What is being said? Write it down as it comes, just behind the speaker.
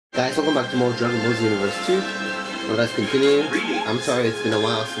Guys, welcome back to more Dragon Ball Xenoverse 2. Well, let's continue. I'm sorry it's been a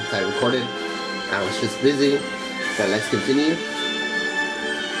while since I recorded. I was just busy. So let's continue.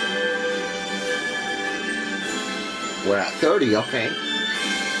 We're at 30, okay.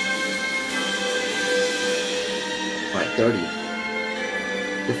 We're at 30.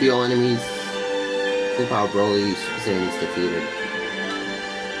 Defeat all enemies. Full power Broly, Super Saiyan is defeated.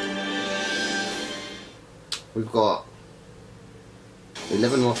 We've got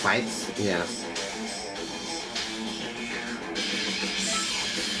 11 more fights, yeah.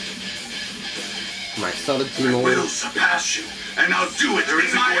 My solid team I will surpass you, and I'll do it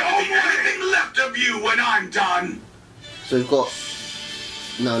in my own anything left of you when I'm done. So we've got,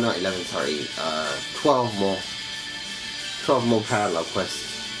 no, not 11, sorry, 12 more. 12 more parallel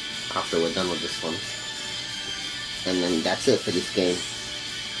quests after we're done with this one. And then that's it for this game.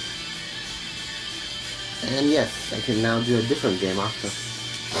 And yes, I can now do a different game after.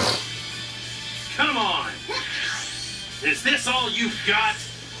 Come on! Is this all you've got?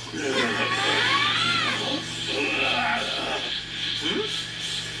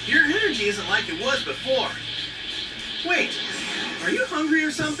 Your energy isn't like it was before. Wait, are you hungry or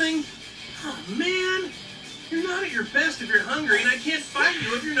something? Oh man, you're not at your best if you're hungry, and I can't fight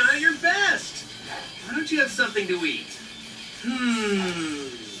you if you're not at your best. Why don't you have something to eat?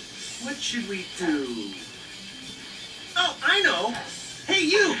 What should we do? Oh, I know. Hey,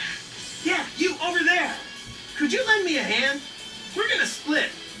 you! Yeah, you over there. Could you lend me a hand? We're gonna split.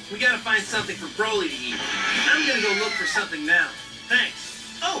 We gotta find something for Broly to eat. I'm gonna go look for something now.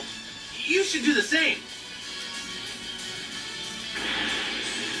 Thanks. Oh, you should do the same.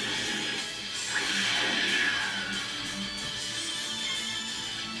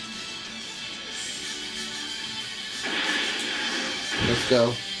 Let's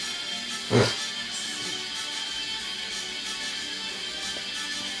go.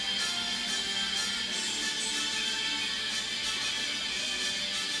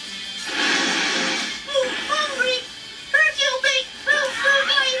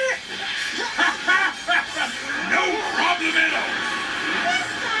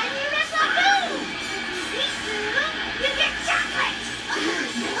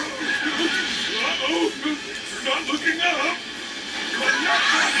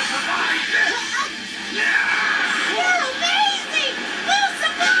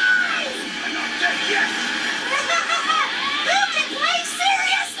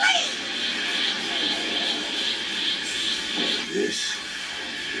 This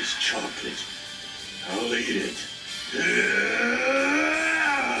is chocolate. I'll eat it.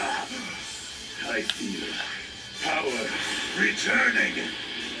 I feel power returning. You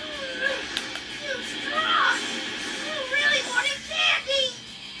strong! You really wanted candy!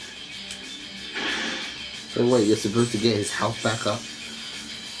 So wait, you're supposed to get his health back up?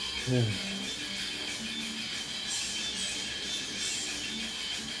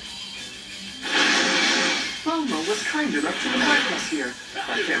 Bulma was kind enough to invite us here.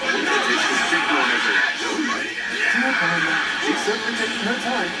 I can't wait to taste this treatment over. Dear Bulma, she's certainly taking her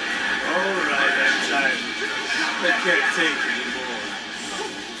time. All right, I'm tired. I can't take anymore.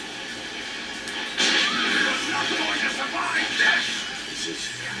 Not going to survive this. This is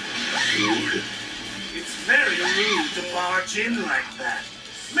food. It's very rude to barge in like that.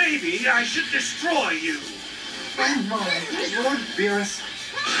 Maybe I should destroy you. Oh my, Lord Beerus.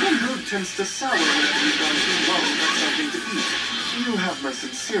 Your mood tends to sour whenever you've gone too long without something to eat. You have my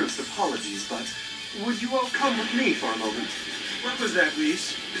sincerest apologies, but would you all come with me for a moment? What was that,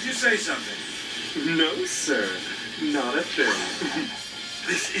 Reese? Did you say something? No, sir. Not a thing.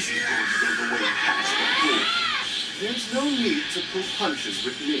 This isn't going to go the way it has before. There's no need to pull punches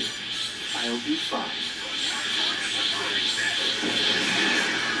with me. I'll be fine.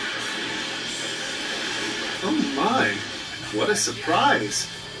 Oh my! What a surprise!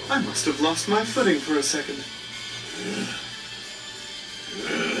 I must have lost my footing for a second.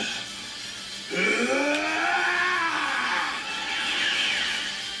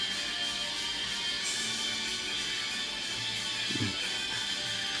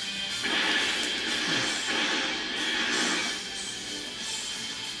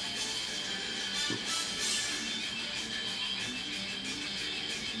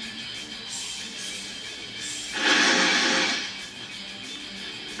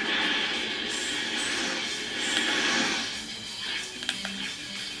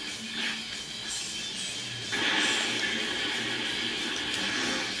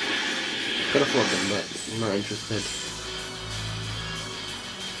 Could afford them, but I'm not interested.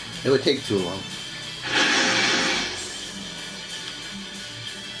 It would take too long.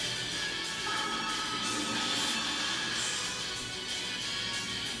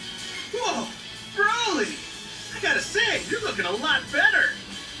 say, you're looking a lot better.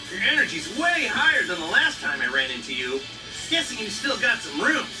 Your energy's way higher than the last time I ran into you. Guessing you still got some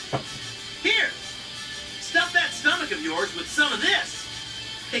room. Here, stuff that stomach of yours with some of this.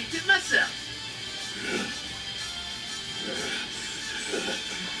 Picked it myself.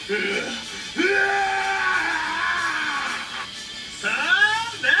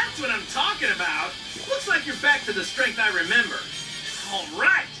 That's what I'm talking about. Looks like you're back to the strength I remember. All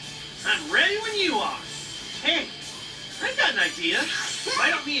right, I'm ready when you are. Hey, I got an idea.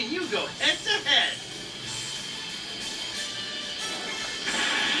 Why don't me and you go head to head?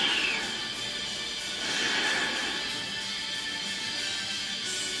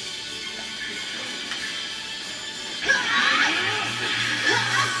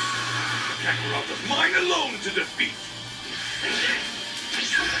 Kakarot was mine alone to defeat.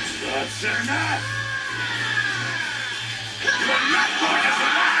 That's enough. You're not going to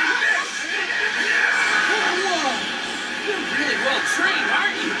survive this. Whoa! You're really well trained,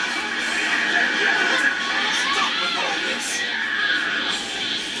 aren't you? Stop with all this.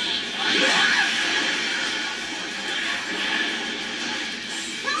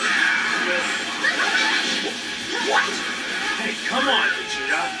 What? Hey, come on,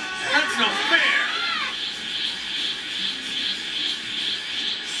 Vegeta. That's no fair.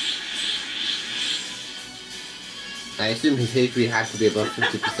 I assume his HP had to be above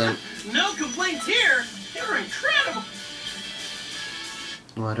 50%. No complaints here. You're incredible.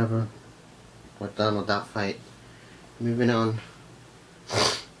 Whatever. We're done with that fight. Moving on.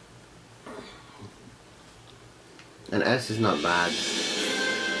 And S is not bad.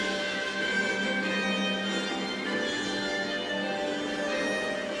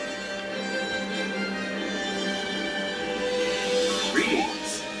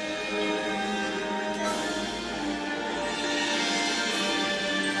 Greetings.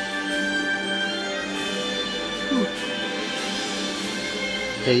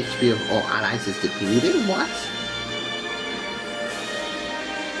 HP of all allies is depleted? What?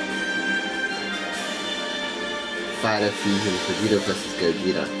 Fighter fusion Vegeta versus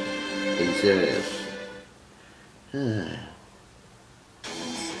Gogeta. Are you serious?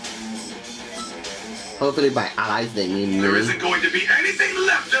 Hopefully by allies they mean There me. isn't going to be anything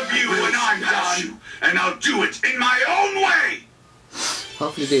left of you when I'm done, and I'll do it in my own way.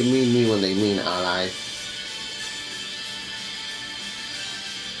 Hopefully they mean me when they mean allies.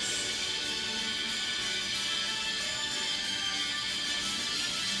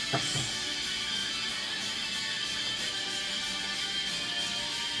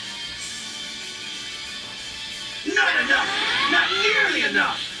 Not enough. Not nearly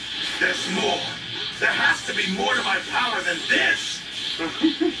enough. There's more. There has to be more to my power than this.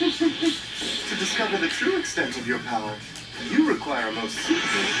 To discover the true extent of your power, you require a most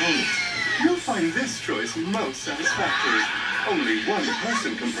suitable opponent. You'll find this choice most satisfactory. Only one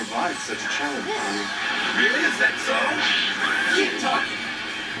person can provide such a challenge for you. Really? Is that so? Keep talking.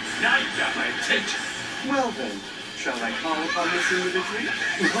 Now you've got my attention. Well then, shall I call upon this individual?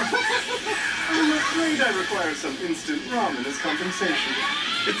 I'm afraid I require some instant ramen as compensation.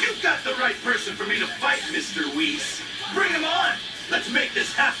 If you've got the right person for me to fight, Mr. Whis, bring him on. Let's make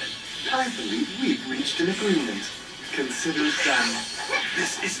this happen. I believe we've reached an agreement. Consider it done.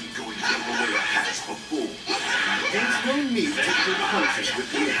 This isn't going to go the way it has before. There's no need to take punches with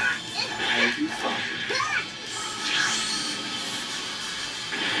me. I'll be fine.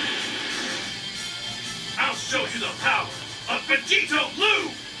 I'll show you the power of Vegito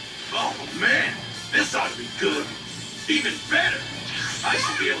Blue! Oh man, this ought to be good. Even better. I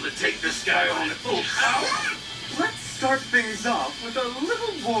should be able to take this guy on at full power. Let's start things off with a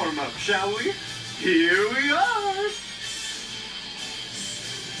little warm-up, shall we? Here we are!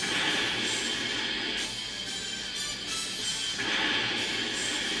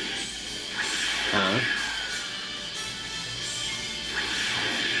 Huh?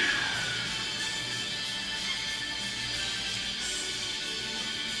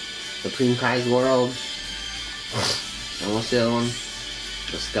 Supreme Kai's world. And what's the other one?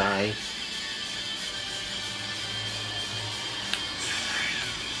 The sky.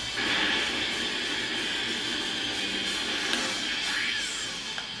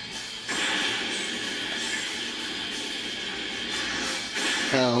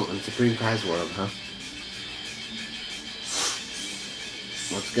 Hell and Supreme Kai's world, huh?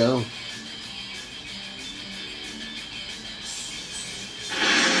 Let's go.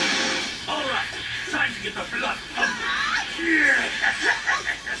 All right, time to get the blood pumping.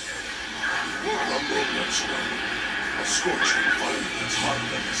 Rumble looks right. A scorching fire that's hotter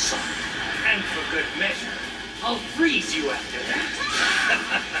than the sun. And for good measure, I'll freeze you after that.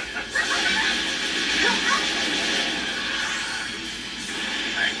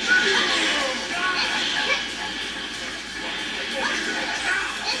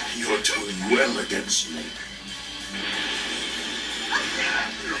 snake.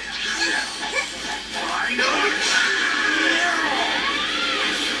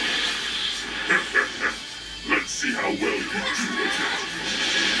 Let's see how well you do it.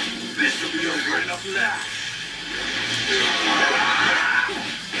 This will be over in a flash.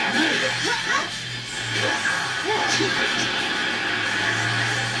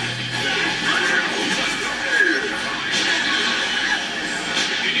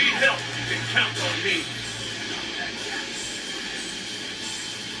 If you need help, you can count on me.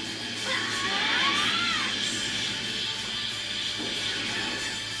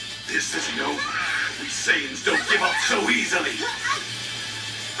 This isn't over. We Saiyans don't give up so easily.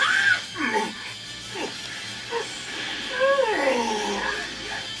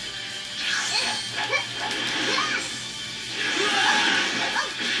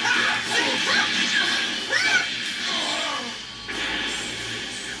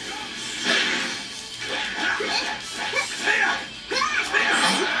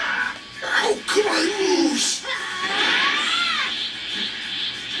 How could I lose?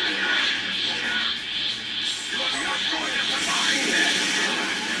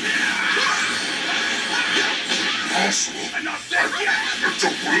 Asshole. I'm not dead yet. I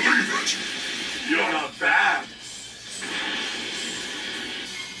don't believe it. You're not bad.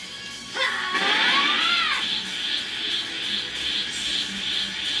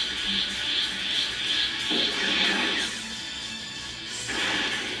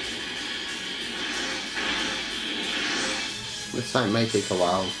 This fight may take a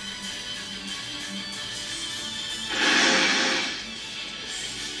while.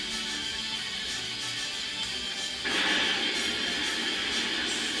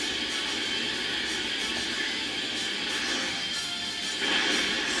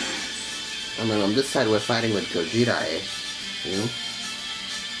 I mean, on this side we're fighting with Gogeta, eh? You know?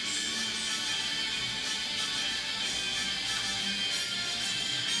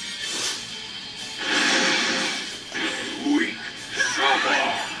 Weak.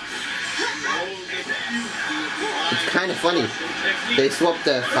 It's kind of funny. They swapped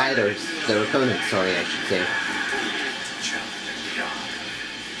the fighters, their opponents, sorry, I should say.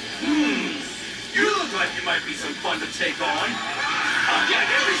 You look like you might be some fun to take on. I'll get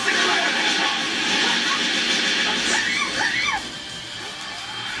every single one.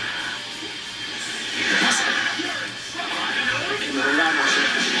 I can allow myself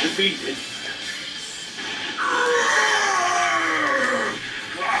to be defeated.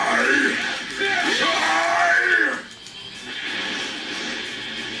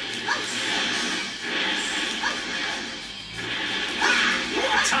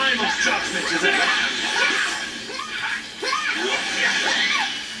 Time of judgment is at hand.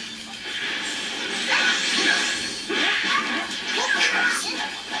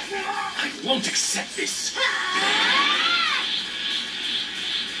 I won't accept this.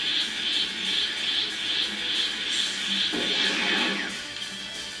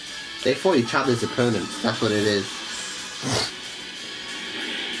 They fought each other's opponents, that's what it is.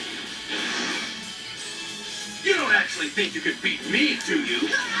 You don't actually think you could beat me, do you?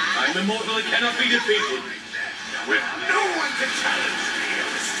 I'm immortal and cannot be defeated. With no one to challenge me,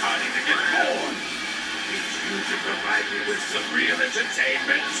 I'm starting to get bored. Need you to provide me with some real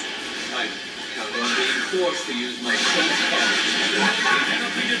entertainment. I count on being forced to use my son's power. I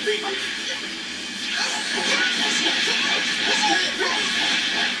cannot be defeated.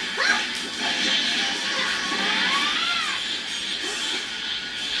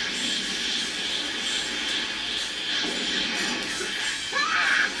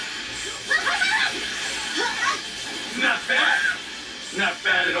 Not bad. Not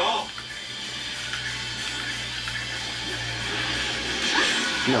bad at all.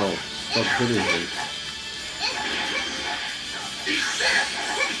 No, stop hitting him.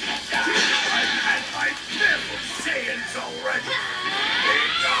 I've had my fill of Saiyans already. Be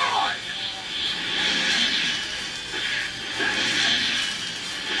gone.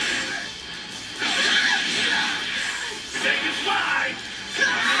 Say goodbye.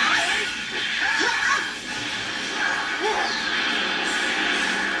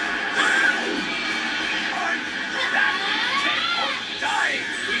 Dying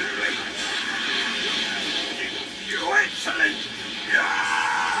quickly. You insolent!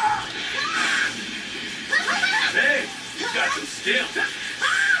 Hey, you've got some skill.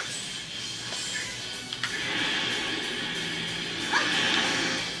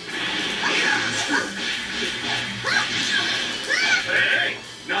 Hey,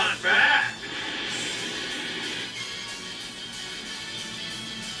 not bad.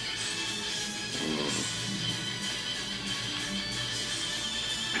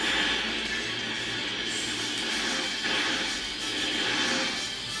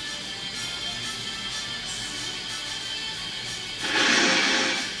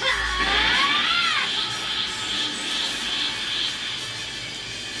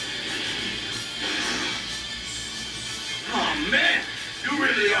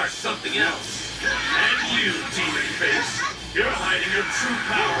 are something else. And you, demon face, you're hiding your true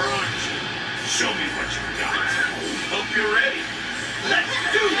power, aren't you? Show me what you got. Hope you're ready. Let's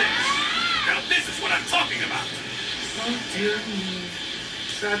do this! Now this is what I'm talking about. Oh dear me.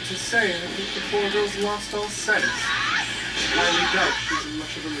 Sad to say, I think the poor girl's lost all sense. I highly doubt she's in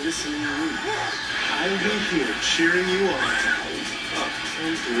much of a listening mood. I'll be here cheering you on. Oh,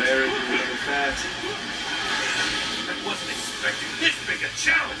 sounds glaring like that. I wasn't expecting this big a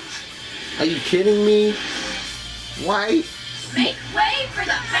challenge. Are you kidding me? Why? Make way for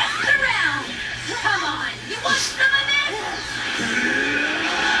the best around. Come on, you want some of this?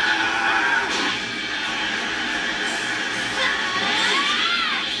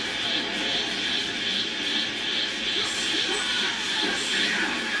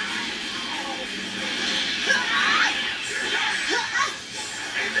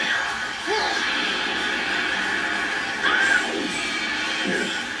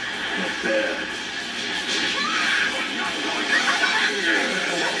 Not bad.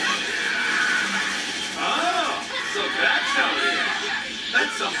 Oh, so that's how it is.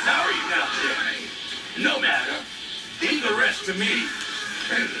 That's some power you got there. No matter. Leave the rest to me.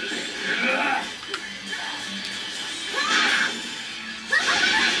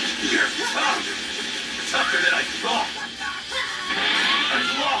 You're tough. Tougher than I thought. I'm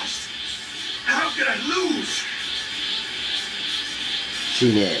lost. How could I lose?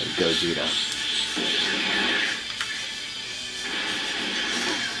 Shine Gogeta.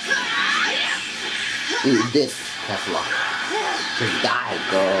 Eat this, Tesla. Just die,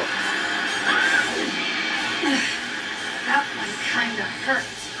 girl. That one kinda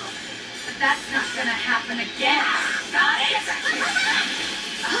hurts. But that's not gonna happen again. Got it?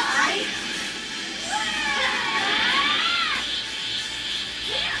 Alright.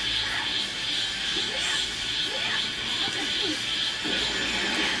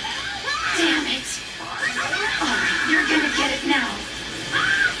 Damn it. Alright, you're gonna get it now.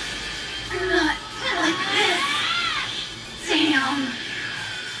 Not like this. Damn.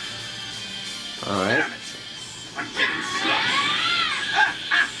 Alright. Damn it. I'm getting stuck.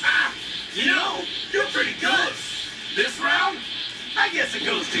 You know, you're pretty good. This round, I guess it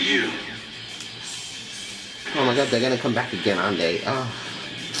goes to you. Oh my god, they're gonna come back again, aren't they? Oh.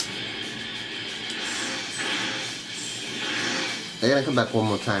 They're gonna come back one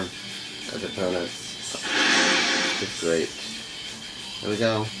more time as opponents. It's great. Here we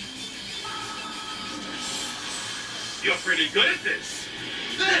go. You're pretty good at this.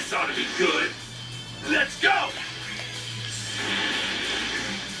 This ought to be good. Let's go.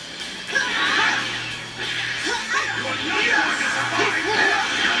 You're not going to survive.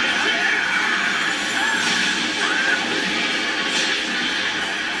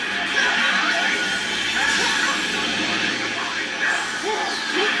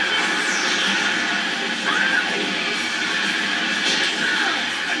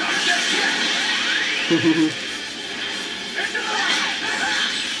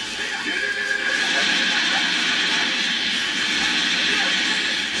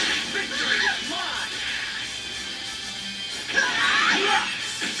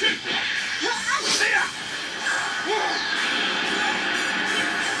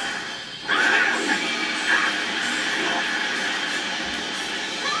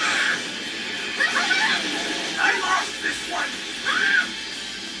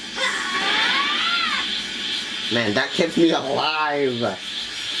 Man, that kept me alive.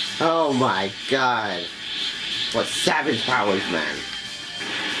 Oh my god. What savage powers, man.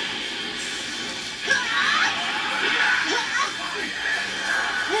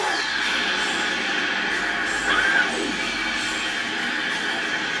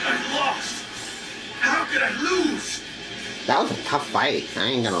 I'm lost. How could I lose? That was a tough fight, I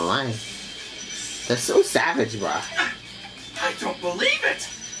ain't gonna lie. They're so savage, bruh. I don't believe it.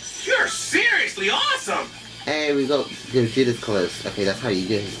 You're seriously awesome. Hey, we go. Vegeta's close. Okay, that's how you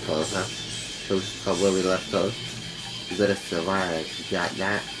get his close, huh? So from where we left off. You gotta survive. You got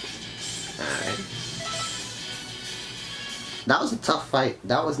that. Alright. That was a tough fight.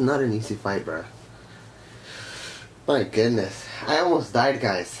 That was not an easy fight, bro. My goodness. I almost died,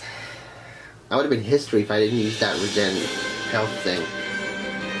 guys. That would have been history if I didn't use that regen health thing.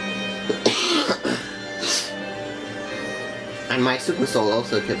 And my super soul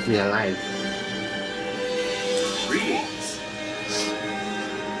also kept me alive. Greetings.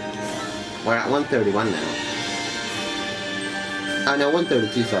 We're at 131 now. Oh no,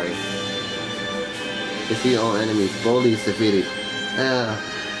 132, sorry. Defeat all enemies. Broly is defeated.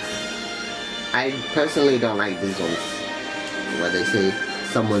 I personally don't like these ones. Where they say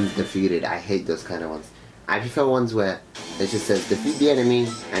someone's defeated. I hate those kind of ones. I prefer ones where It just says defeat the enemy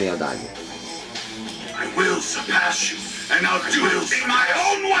and he'll die. I will surpass you, and I'll do it in my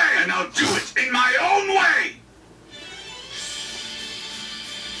own way! And I'll do it in my own way!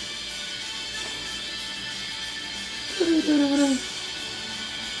 Who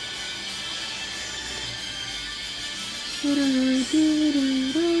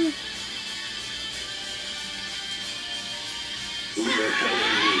the hell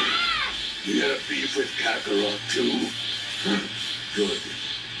are you? You have beef with Kakarot too? Good.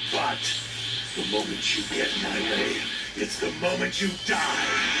 But the moment you get in my way, it's the moment you die.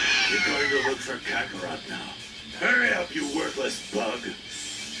 You're going to look for Kakarot now. Hurry up, you worthless bug.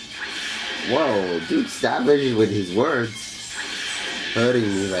 Whoa, dude, savage with his words. Hurting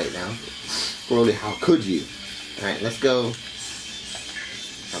me right now. Broly, how could you? Alright, let's go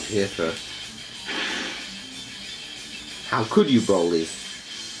up here first. How could you, Broly?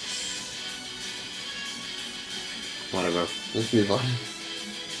 Whatever. Let's move on.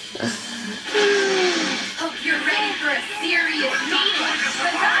 Hope you're ready for a serious meeting,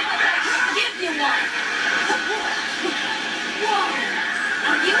 because I'm about to give you one. Whoa!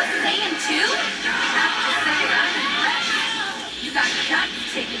 Are you a Saiyan too? I have to say I'm impressed. You got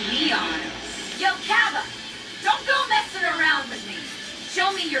guts taking me on. Yo, Kaba, don't go messing around with me.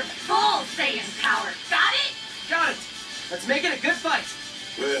 Show me your full Saiyan power. Got it? Got it. Let's make it a good fight.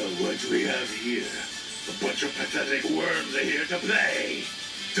 Well, what do we have here? A bunch of pathetic worms are here to play.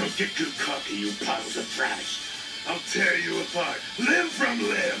 Don't get too cocky, you piles of trash. I'll tear you apart, limb from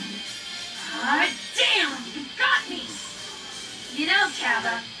limb. Ah, damn! You got me! You know,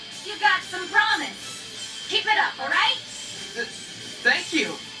 Kaba, you got some promise. Keep it up, alright? Thank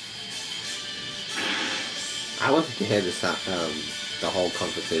you. I wanted to hear this, the whole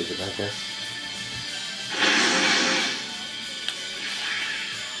conversation, I guess.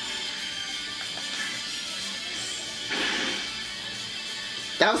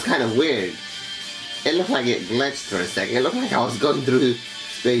 That was kind of weird. It looked like it glitched for a second. It looked like I was going through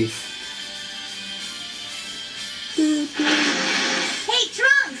space. Hey,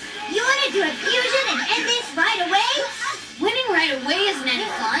 Trunks! You want to do a fusion and end this right away? Winning right away isn't any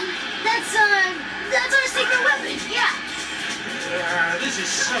fun. That's our secret weapon, yeah. This is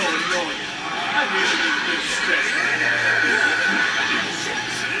so annoying. I really need this space.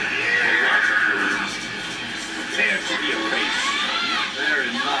 Prepare to be erased. There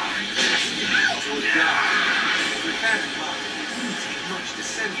in line. To a god. And it wouldn't take much to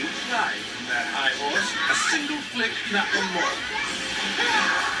send you flying from that high horse. A single flick, not one more.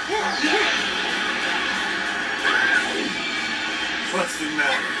 What's the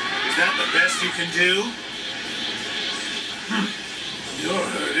matter? Is that the best you can do? You're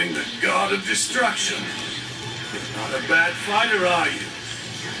hurting the god of destruction. You're not a bad fighter, are you?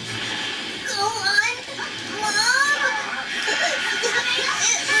 Go on, Mom!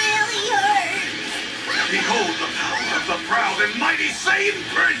 It really hurts. Behold the power of the proud and mighty Saiyan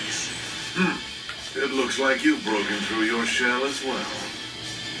Prince! It looks like you've broken through your shell as well.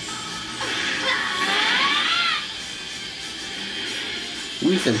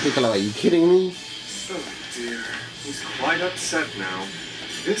 Whis and Piccolo, are you kidding me? Oh dear, he's quite upset now.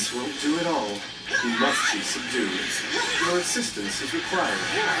 This won't do at all. He must be subdued. Your assistance is required.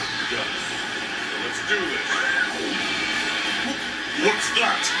 Done. Let's do this. What's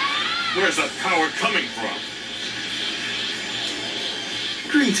that? Where's that power coming from?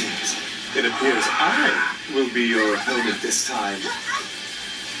 Greetings. It appears I will be your opponent this time.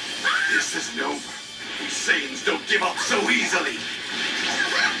 This isn't over. These Saiyans don't give up so easily.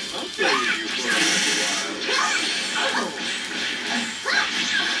 I'll play with you for a little while.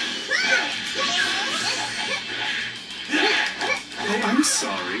 Oh, I'm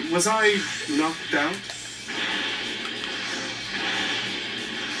sorry. Was I knocked out?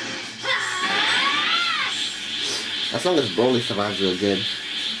 As long as Broly survives real good.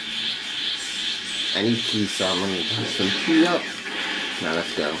 I need key, so I'm gonna put some key up. Now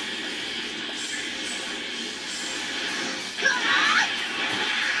let's go.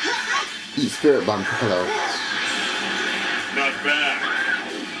 Eat Spirit Bomb, Piccolo. Not bad.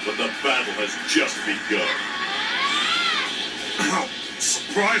 But the battle has just begun. Oh,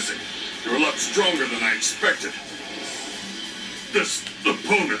 surprising. You're a lot stronger than I expected. This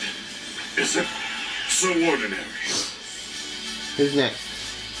opponent isn't so ordinary. Who's next?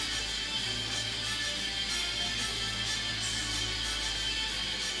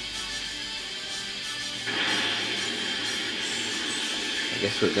 I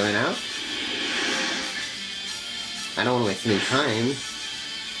guess we're going out. I don't want to waste any time.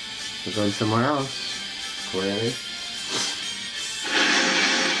 We're going somewhere else. Clearly.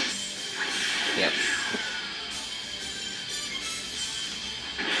 Yep.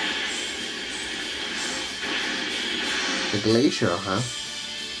 The glacier, huh?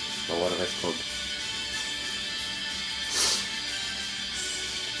 Or whatever it's called.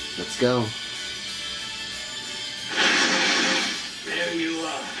 Let's go. There you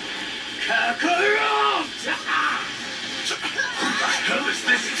are. Kakarot! Who the hell is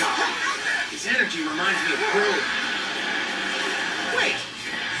this guy? His energy reminds me of Broly. Wait,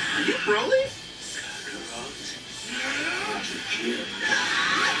 are you Broly? Kakarot,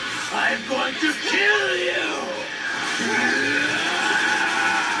 I'm going to kill you!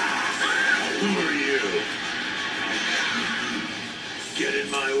 Who are you? Get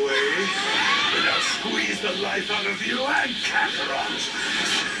in my way, and I'll squeeze the life out of you and Kakarot!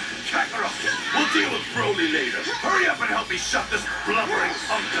 Kakarot, we'll deal with Broly later. Hurry up and help me shut this blubbering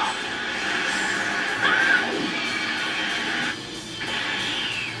punk up!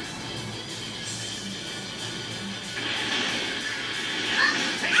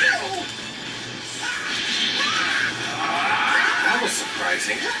 That was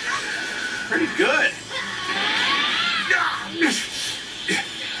surprising. Pretty good.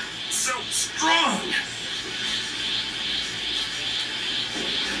 So strong!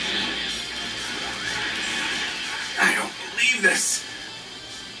 I don't believe this.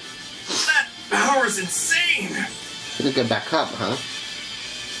 That power's insane. Gonna get back up, huh?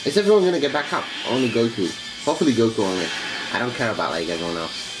 Is everyone gonna get back up? Only Goku. Hopefully Goku only. I don't care about like everyone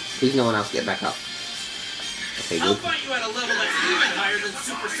else. Please no one else get back up. Okay, I'll Goku. fight you at a level that's even higher than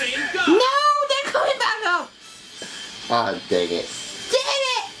Super Saiyan God. No, they're coming back up! Oh, dang it. Dang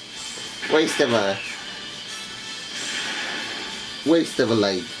it! Waste of a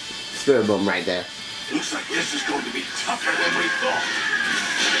like spirit bomb right there. Looks like this is going to be tougher than we thought.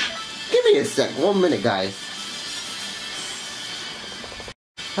 Give me a sec, 1 minute guys.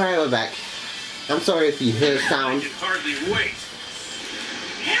 Alright, we're back. I'm sorry if you hear I sound. can hardly wait.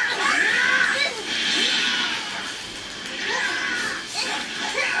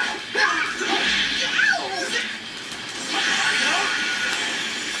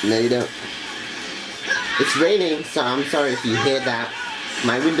 No, you don't. It's raining, so I'm sorry if you hear that.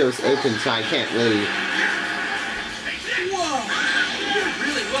 My window's open, so I can't really. Whoa, you're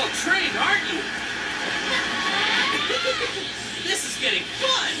really well trained, aren't you? This is getting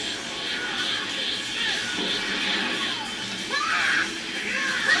fun.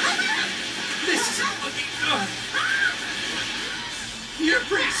 This isn't looking good. You're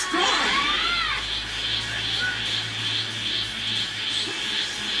pretty strong.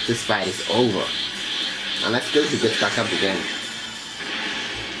 This fight is over. Unless Goku gets back up again.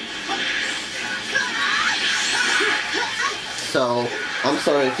 So, I'm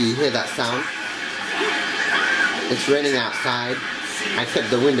sorry if you hear that sound. It's raining outside. I kept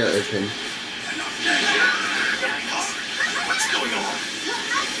the window open. What's going on?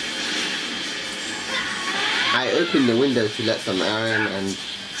 I opened the window to let some air in and...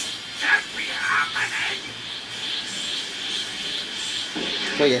 Can't be happening.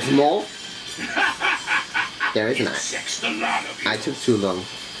 Wait, there's more? There isn't. Sexed a lot of you. I took too long.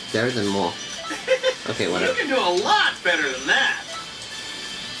 There isn't more. Okay, You whatever. can do a lot better than that.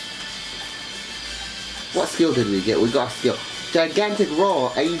 What skill did we get? We got a skill. Gigantic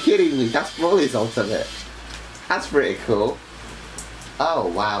Roar! Are you kidding me? That's Broly's ultimate. That's pretty cool. Oh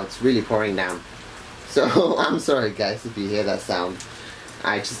wow, it's really pouring down. So, I'm sorry guys if you hear that sound.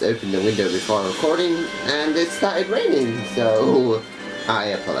 I just opened the window before recording and it started raining, so I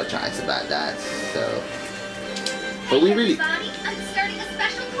apologize about that. So, but we really... Everybody, I'm starting a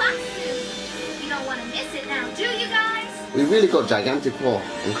special class soon. You don't want to miss it now, do you guys? We really got Gigantic Roar.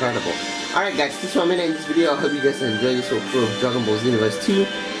 Incredible. Alright guys, this is what I'm gonna end this video. I hope you guys enjoyed this walkthrough of Dragon Ball Xenoverse 2.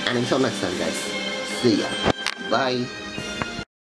 And until next time guys, see ya. Bye.